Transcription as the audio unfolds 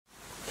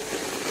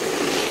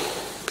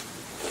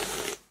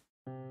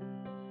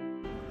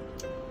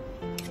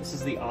This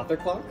is the author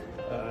clock.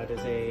 It is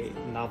a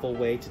novel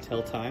way to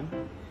tell time.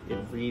 It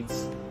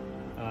reads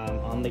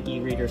on the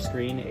e-reader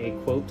screen a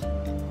quote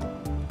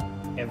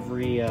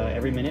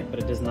every minute, but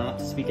it does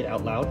not speak it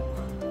out loud.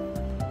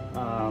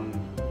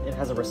 It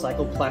has a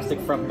recycled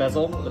plastic front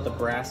bezel with a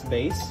brass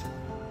base,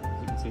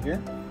 as you can see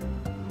here.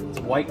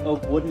 It's white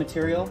oak wood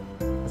material,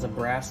 has a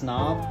brass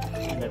knob,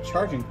 and a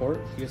charging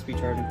port, USB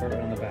charging port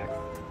right on the back.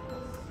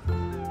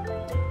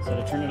 So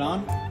to turn it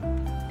on,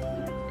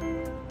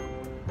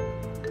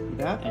 do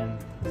that and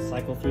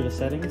cycle through the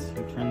settings.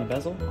 You turn the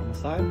bezel on the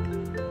side.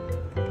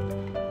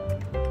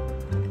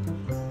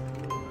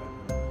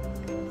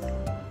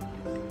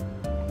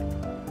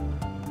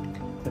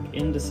 Click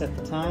in to set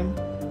the time.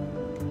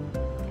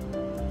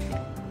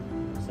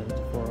 Set it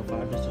to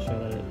 4:05 just to show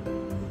that it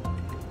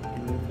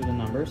moved through the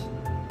numbers.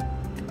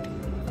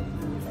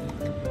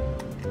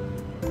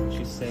 Once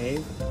you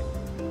save,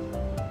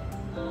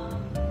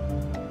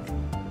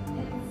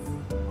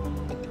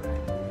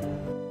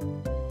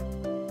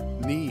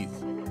 Knees.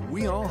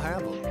 We all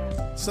have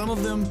them. Some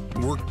of them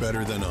work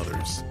better than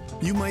others.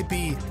 You might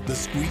be the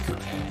squeaker,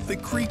 the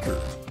creaker,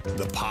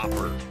 the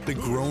popper, the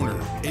groaner,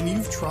 and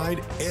you've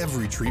tried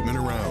every treatment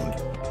around.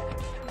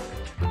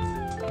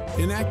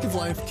 An active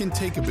life can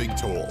take a big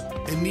toll,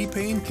 and knee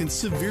pain can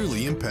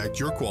severely impact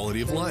your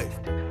quality of life.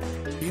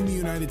 In the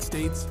United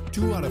States,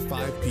 2 out of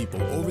 5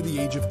 people over the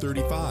age of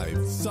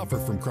 35 suffer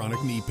from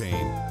chronic knee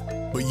pain.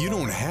 But you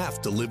don't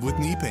have to live with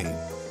knee pain.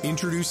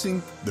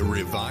 Introducing the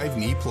Revive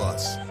Knee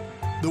Plus,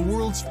 the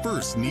world's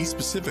first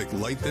knee-specific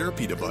light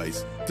therapy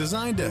device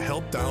designed to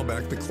help dial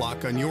back the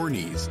clock on your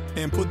knees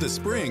and put the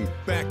spring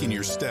back in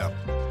your step.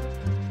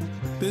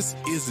 This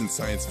isn't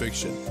science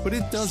fiction, but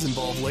it does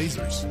involve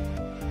lasers.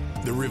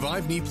 The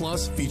Revive Knee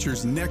Plus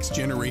features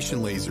next-generation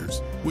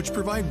lasers, which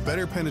provide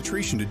better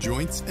penetration to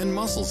joints and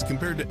muscles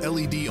compared to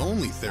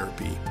LED-only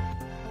therapy.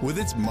 With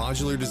its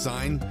modular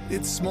design,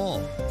 it's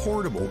small,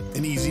 portable,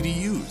 and easy to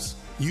use.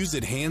 Use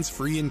it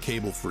hands-free and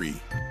cable-free.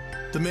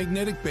 The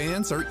magnetic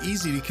bands are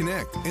easy to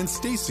connect and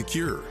stay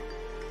secure.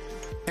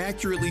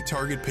 Accurately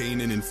target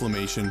pain and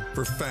inflammation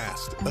for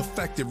fast,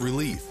 effective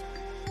relief.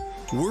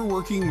 We're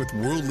working with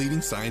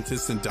world-leading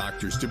scientists and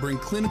doctors to bring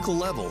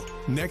clinical-level,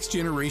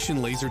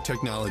 next-generation laser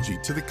technology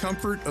to the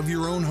comfort of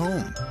your own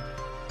home.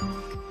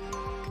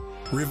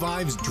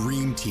 Revive's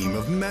dream team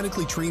of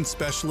medically trained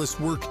specialists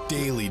work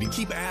daily to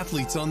keep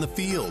athletes on the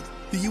field,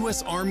 the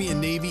U.S. Army and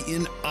Navy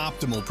in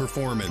optimal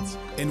performance,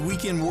 and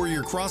weekend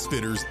warrior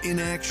CrossFitters in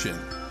action.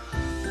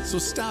 So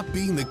stop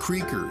being the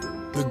creaker,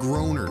 the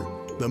groaner,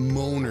 the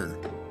moaner,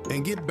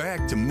 and get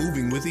back to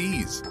moving with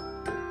ease.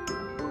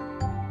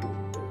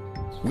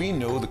 We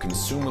know the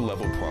consumer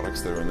level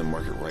products that are in the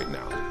market right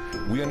now.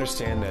 We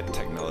understand that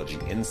technology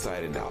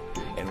inside and out,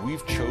 and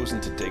we've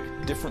chosen to take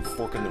a different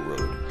fork in the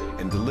road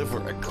and deliver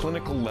a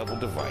clinical level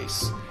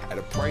device at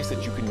a price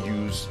that you can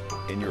use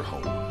in your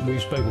home.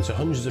 We've spoken to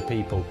hundreds of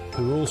people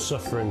who are all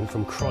suffering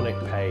from chronic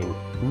pain,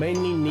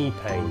 mainly knee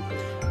pain.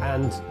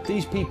 And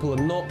these people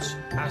are not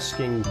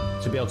asking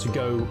to be able to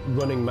go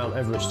running Mount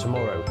Everest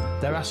tomorrow.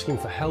 They're asking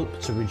for help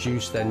to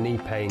reduce their knee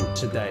pain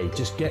today.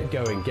 Just get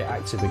going, get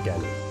active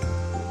again.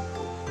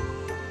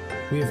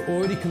 We have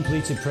already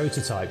completed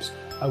prototypes,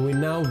 and we're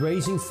now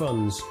raising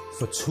funds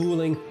for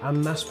tooling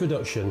and mass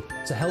production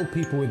to help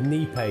people with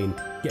knee pain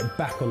get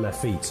back on their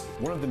feet.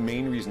 One of the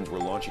main reasons we're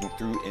launching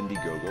through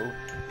Indiegogo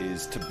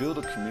is to build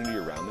a community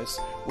around this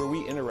where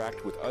we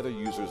interact with other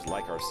users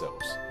like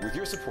ourselves. With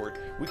your support,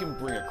 we can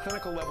bring a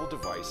clinical level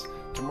device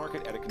to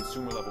market at a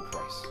consumer level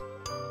price.